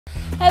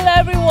Hello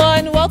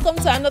everyone, welcome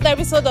to another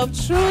episode of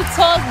True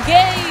Talk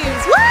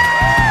Games. Woo!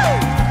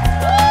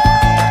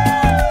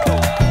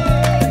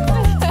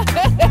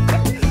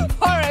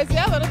 Alright, so we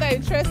have another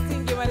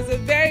interesting game and it's a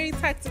very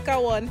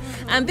tactical one.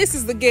 And this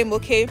is the game,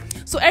 okay?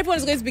 So everyone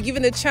is going to be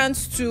given a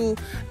chance to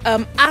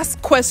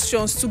ask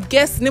questions to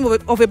guess the name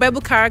of a Bible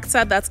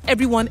character that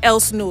everyone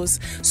else knows.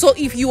 So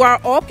if you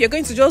are up, you're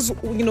going to just,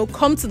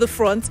 come to the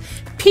front,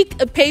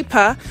 pick a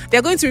paper.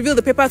 They're going to reveal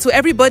the paper to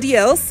everybody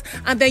else.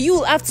 And then you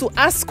will have to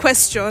ask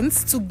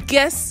questions to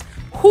guess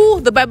who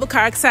the Bible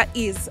character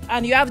is.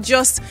 And you have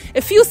just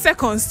a few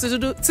seconds to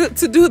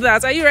do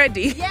that. Are you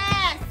ready?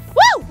 Yes!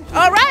 Woo!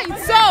 All right,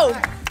 so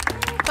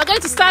we're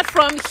going to start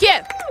from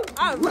here.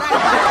 All right.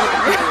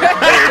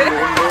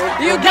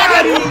 You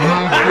got it.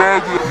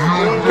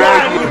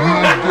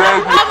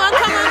 Come on.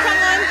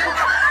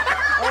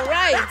 All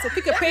right, so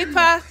pick a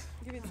paper,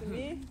 give it to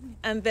me,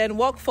 and then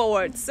walk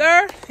forward,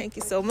 sir. Thank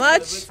you so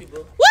much.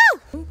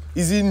 Woo!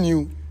 Is he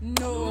new?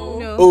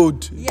 No.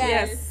 Old?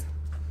 Yes.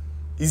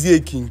 Is he a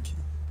king?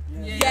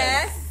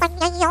 Yes.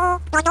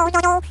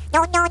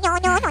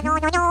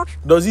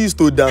 Does he used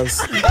to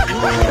dance?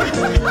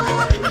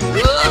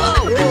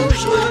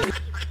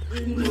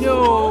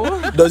 No.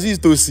 Does he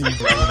used to sing? I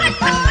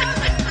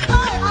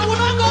will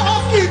not go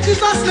off in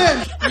Jesus' name.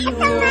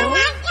 No.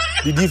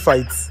 Did he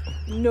fight?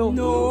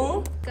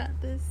 No. Got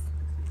this.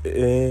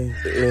 Eh.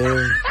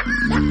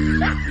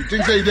 You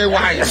think they're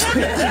wise? Do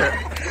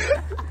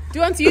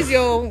you want to use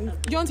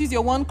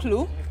your one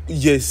clue?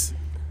 Yes.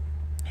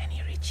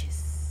 Any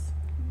riches?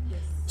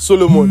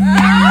 Solomon.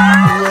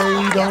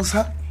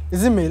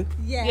 Is it male?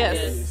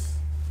 Yes.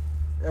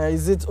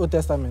 Is it Old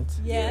Testament?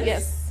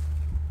 Yes.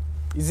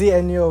 Is he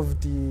any of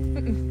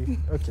the...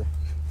 Okay.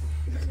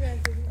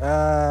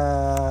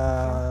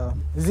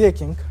 Is he a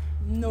king?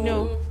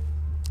 No.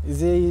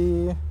 Is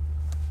he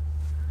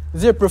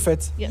a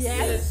prophet?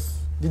 Yes.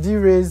 Did he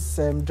raise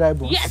dry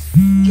bones? Yes.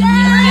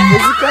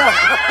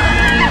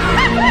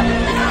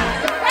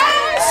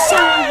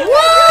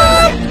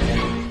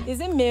 Is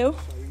it male?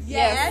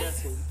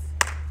 Yes.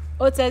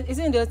 Is it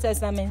in the Old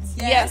Testament?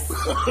 Yes.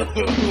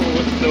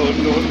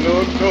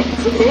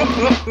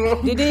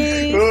 No. Did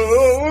he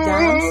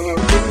dance?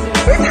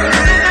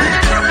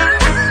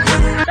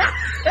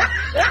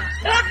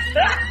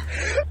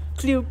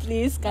 Clue,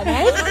 please. Can I?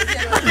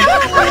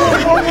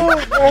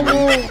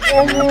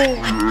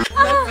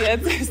 Not yet.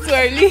 It's too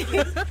early.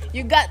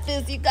 You got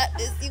this.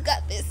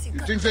 You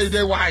think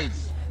they're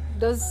wise?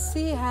 Does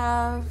he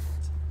have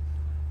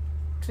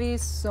 3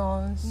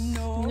 sons?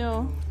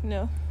 No.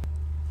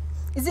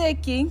 Is he a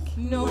king?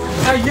 No.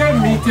 Is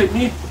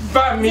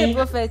he a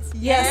prophet?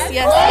 Yes.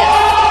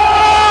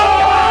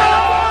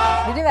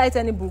 Did he write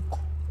any book?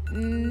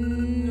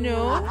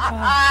 No.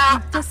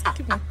 Just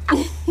keep on.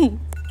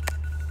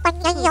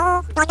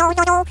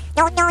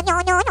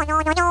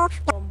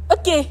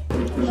 Okay.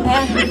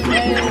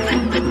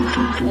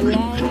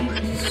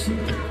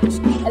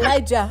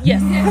 Elijah.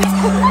 Yes.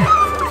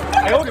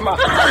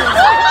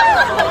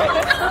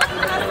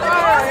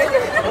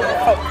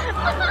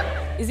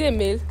 Is he a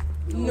male?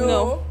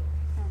 No.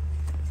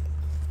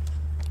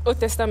 Old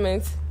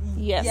Testament?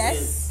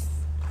 Yes.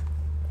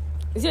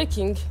 Is he a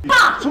king?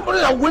 Somebody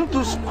that went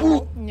to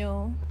school.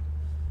 No.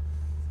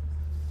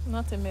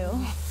 Not a male.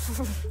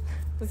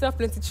 Does he have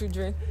plenty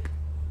children?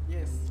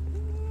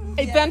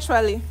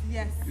 Eventually.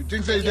 You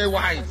think they're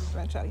wise?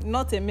 Eventually.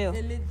 Not a male.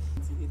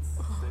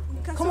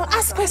 Come on,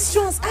 ask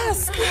questions.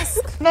 Ask.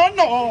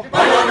 No.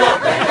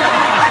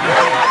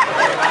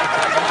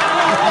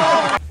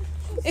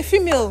 A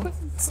female.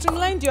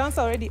 Streamlined your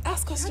answer already.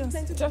 Ask questions.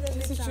 Does he have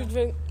plenty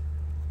children?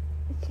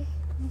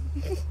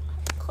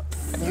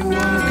 Maybe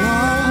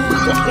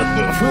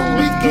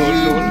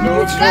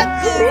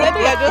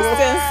you're just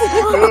tense.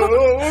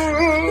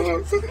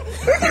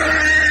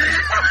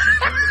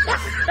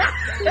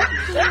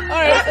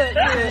 Alright.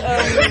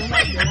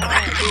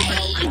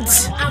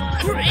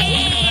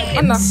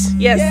 Anna.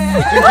 Yes.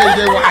 You think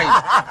they're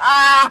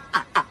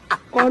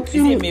wise? Is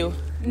he a male?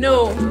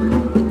 No.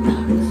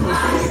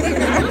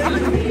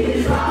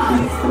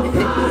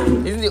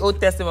 Is he in the Old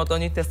Testament or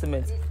New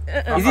Testament?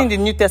 Is he in the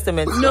New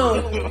Testament?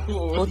 No.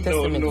 Old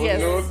Testament.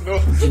 Yes.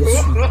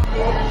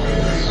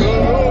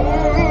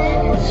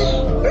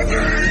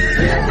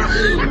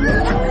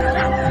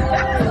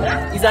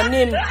 Is her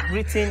name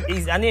written?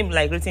 Is her name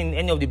written in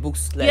any of the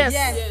books? Yes.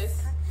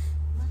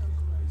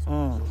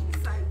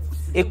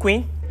 A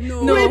queen?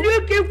 No. Will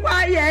you keep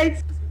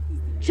quiet?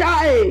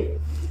 Child.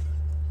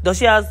 Does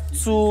she have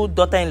 2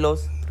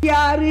 daughter-in-laws?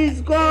 Here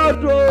is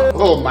God.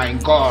 Oh my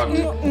God.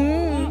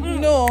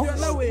 No.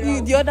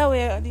 The other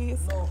way.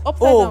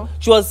 Upside Oh, down.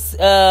 she was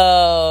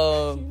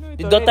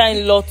the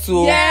daughter-in-law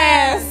to.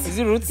 Yes. Is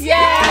it Ruth?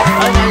 Yes.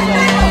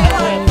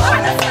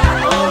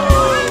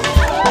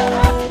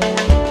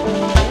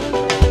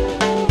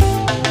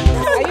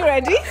 Are you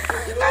ready?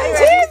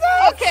 Jesus.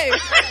 Okay.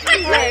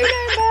 All right.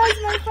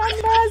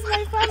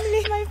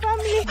 My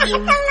family.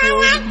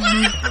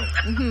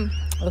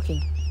 Okay.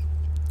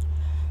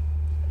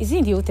 Is he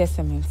in the Old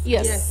Testament?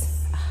 Yes.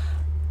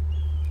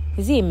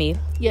 Is he a male?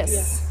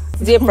 Yes.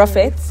 Is he a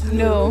prophet?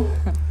 No.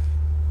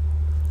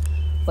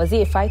 Was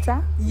he a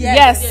fighter?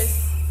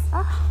 Yes.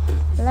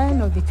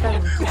 Lion of the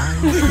tribe.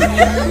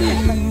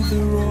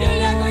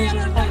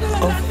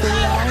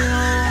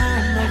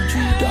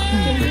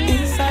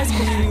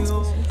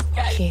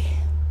 Okay.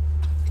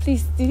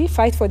 Please, did he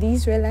fight for the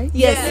Israelites?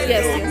 Yes.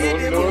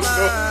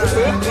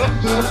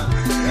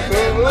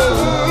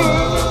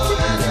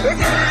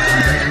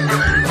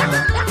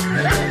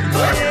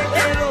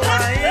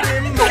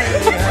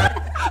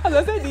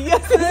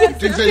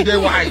 Things say they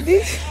white.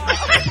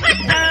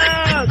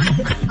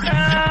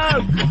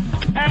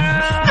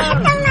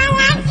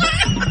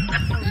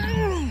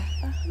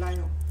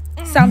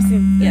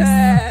 Samson.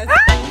 Yes.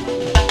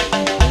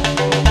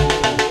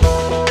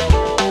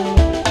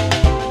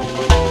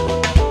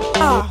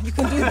 You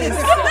can do this.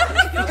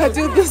 You can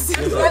do this.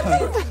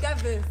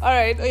 All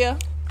right. Oh yeah.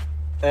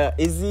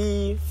 Is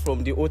he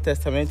from the Old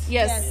Testament?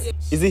 Yes.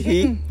 Is it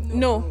he?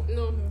 No.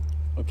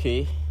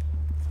 Okay.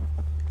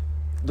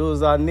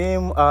 Those are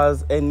named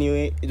as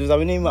anyway. Does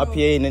our name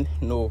appear in?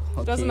 No.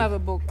 Okay. Doesn't have a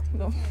book.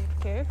 No.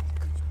 Okay.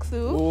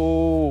 Clue.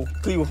 Oh,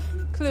 clue.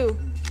 Clue.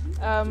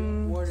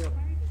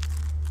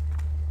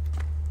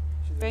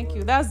 Thank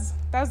you. That's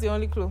the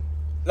only clue.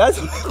 That's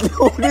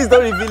please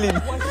don't reveal it.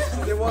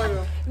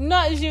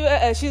 No,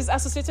 she's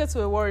associated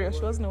to a warrior. She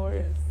wasn't a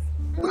warrior.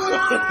 Just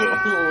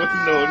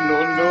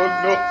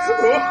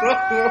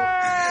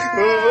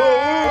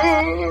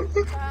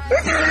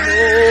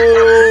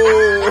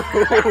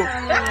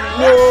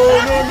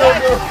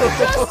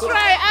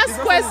try. Ask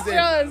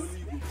questions.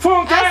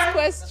 Ask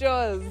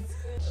questions.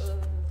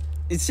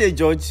 Is she a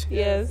judge?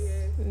 Yes.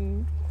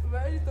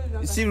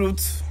 Is she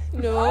Ruth?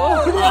 No.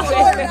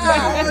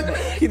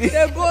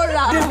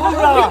 Deborah.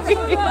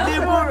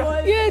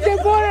 Yeah,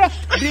 Deborah.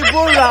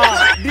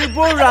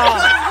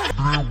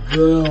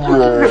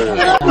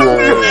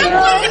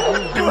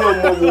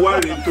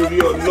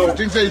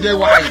 Things say they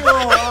white.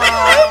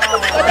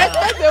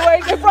 That's the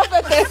word, the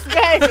prophetess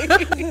guy.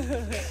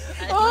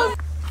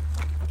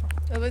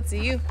 Over to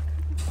you.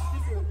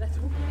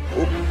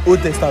 Old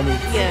Testament.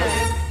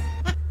 Yes.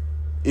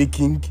 A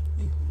king.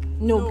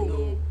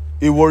 No.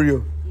 A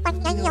warrior.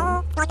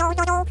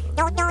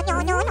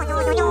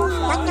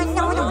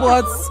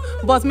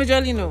 But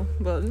majorly no.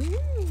 But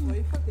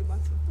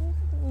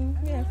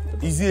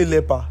Is he a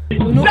leper?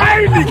 no.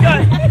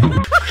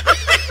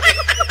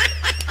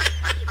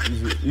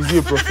 Is he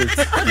a prophet?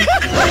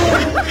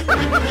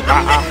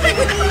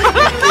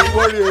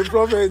 Warrior, a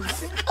prophet.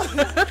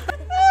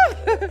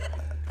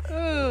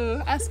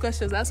 Ask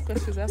questions.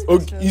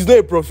 Okay, he's not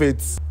a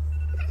prophet.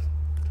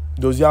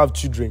 Does he have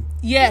children?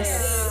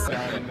 Yes.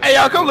 Hey,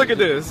 y'all, come look at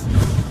this.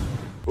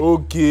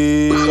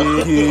 Okay.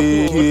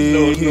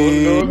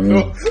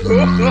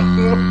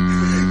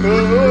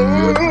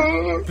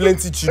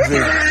 Plenty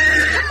children.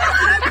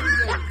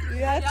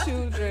 Yeah,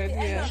 children.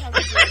 Yeah.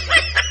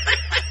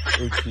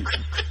 Okay.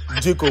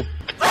 Jacob.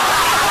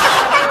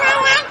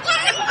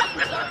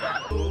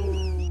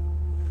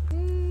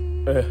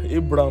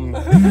 Abraham.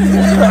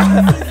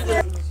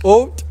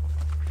 Old.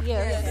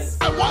 Yes.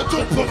 I want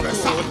to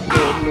prophesy.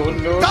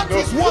 That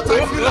is what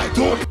I feel like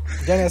doing.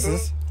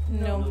 Genesis.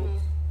 No.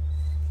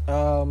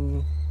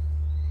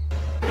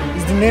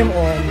 Is the name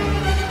on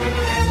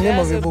the name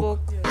of There's a book?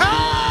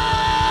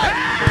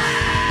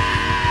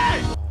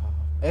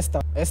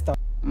 Esther.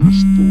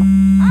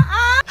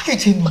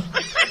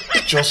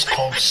 It just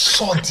comes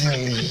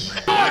suddenly.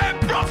 A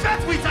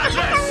prophet with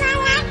address.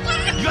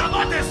 You are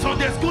not a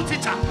Sunday school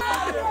teacher.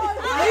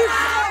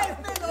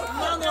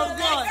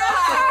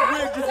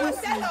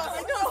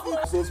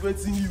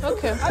 Suspecting you.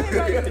 Okay.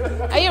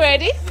 Are you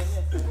ready?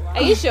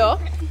 Are you sure?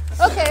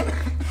 Okay.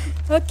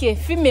 Okay,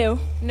 female.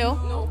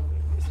 No.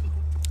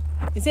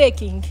 Is he a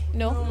king?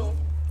 No.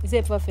 Is he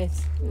a prophet?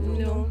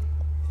 No.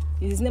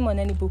 Is his name on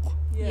any book?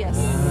 Yes.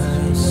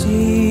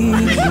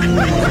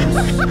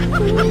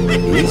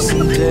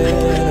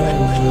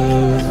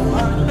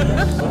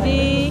 Did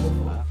he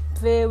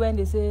pray when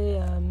they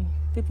say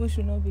people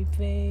should not be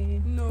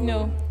praying?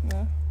 No.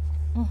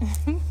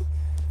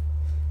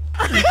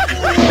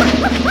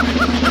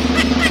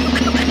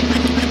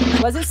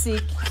 Was he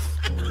sick?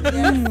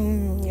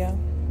 Yeah.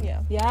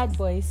 He had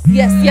boys.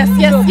 Yes.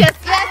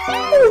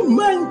 Oh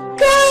my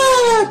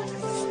God!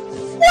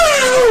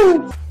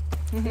 Wow!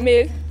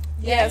 Male.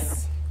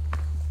 Yes.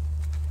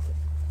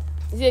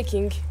 Is he a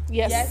king?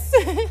 Yes.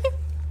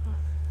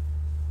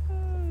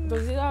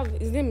 Does he have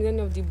his name in any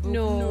of the book?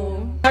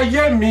 No.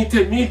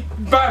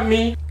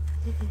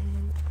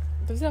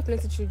 Does he have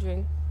plenty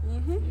children?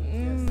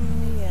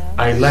 Yeah.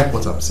 I like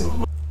what I'm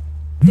saying.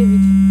 David.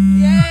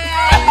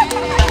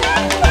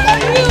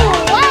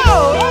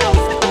 Wow, that was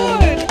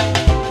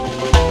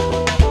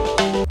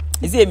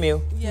good. Is he a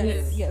male?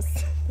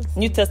 Yes.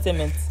 New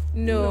Testament.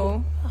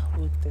 No.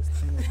 Old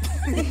Testament.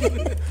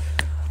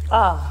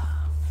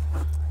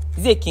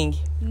 Is he a king?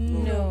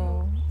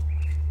 No.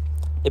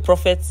 A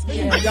prophet? Is his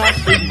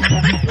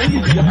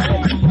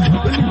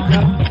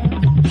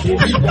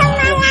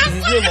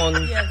name on?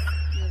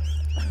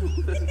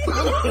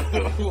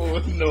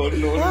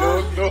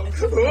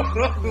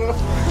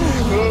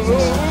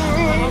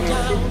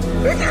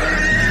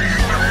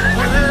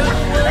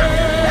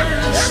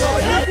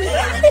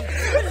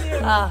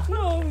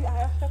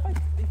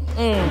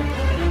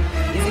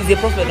 He's a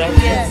prophet, right?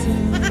 Yes.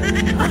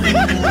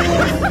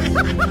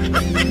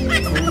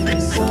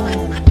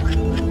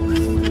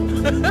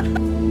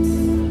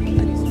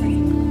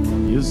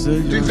 You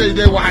say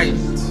they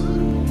wise.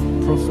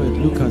 Prophet,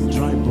 look at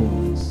dry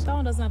bones. That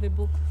one doesn't have a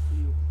book.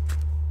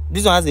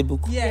 This one has a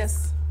book.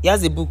 Yes. He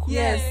has a book.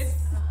 Yes.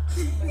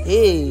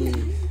 Hey.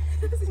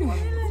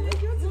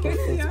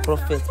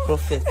 Prophet.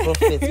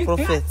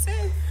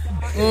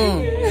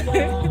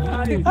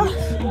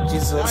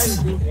 Jesus.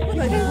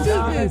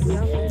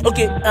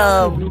 Okay.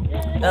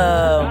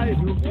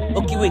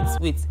 Okay.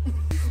 Wait.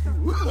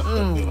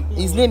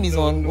 His name is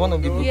on one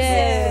of the books.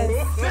 Yes.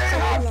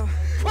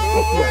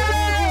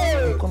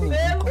 I'm coming.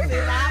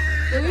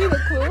 Will you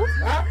look cool?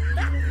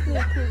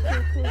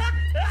 Cool.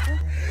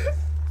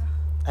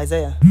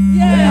 Isaiah.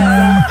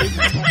 Yeah.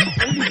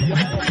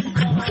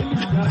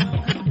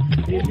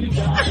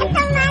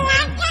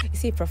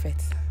 Is he a prophet?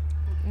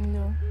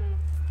 No.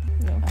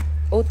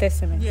 Old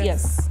Testament?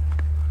 Yes.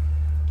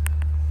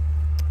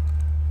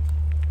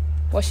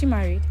 Was she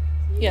married?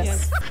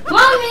 Yes.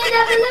 Mommy,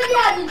 there's a lady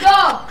at the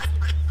door.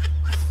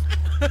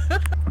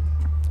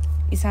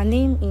 Is her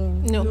name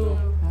in? No.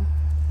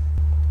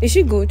 Is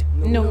she good?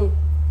 No.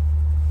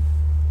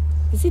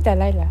 Is it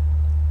Delilah?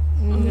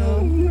 No.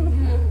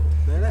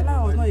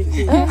 Delilah was not a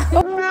king.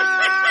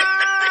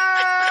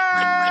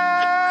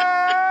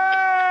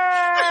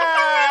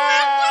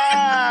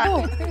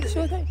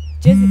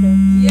 Jezebel.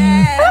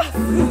 Yes.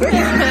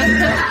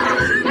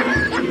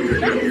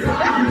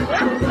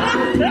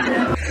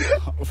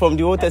 From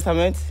the Old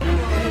Testament?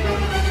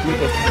 New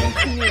Testament.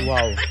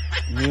 Wow.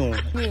 New.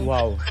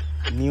 Wow.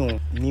 New.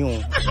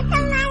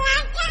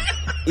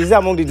 Is that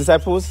among the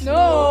disciples?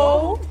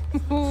 No.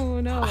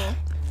 No.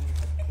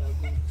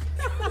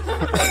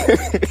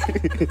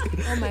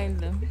 Don't mind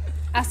them.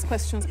 Ask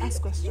questions.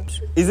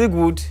 Is it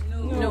good?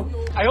 No.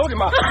 I hold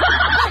him up.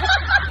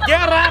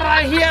 Get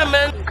right here,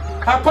 man.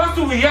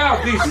 Apostle, we hear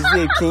of this. Is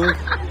he a king?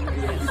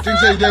 You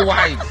say they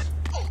wise.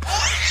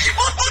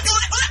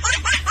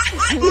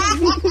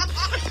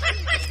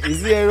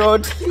 Is he a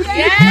rod?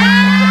 Yes.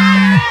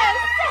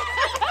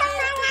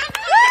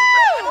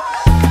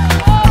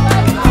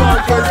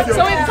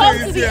 So we've come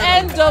to the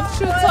end of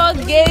True Talk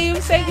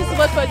Games. Thank you so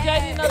much for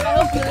joining us. I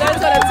hope you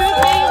learned one or two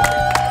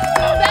things.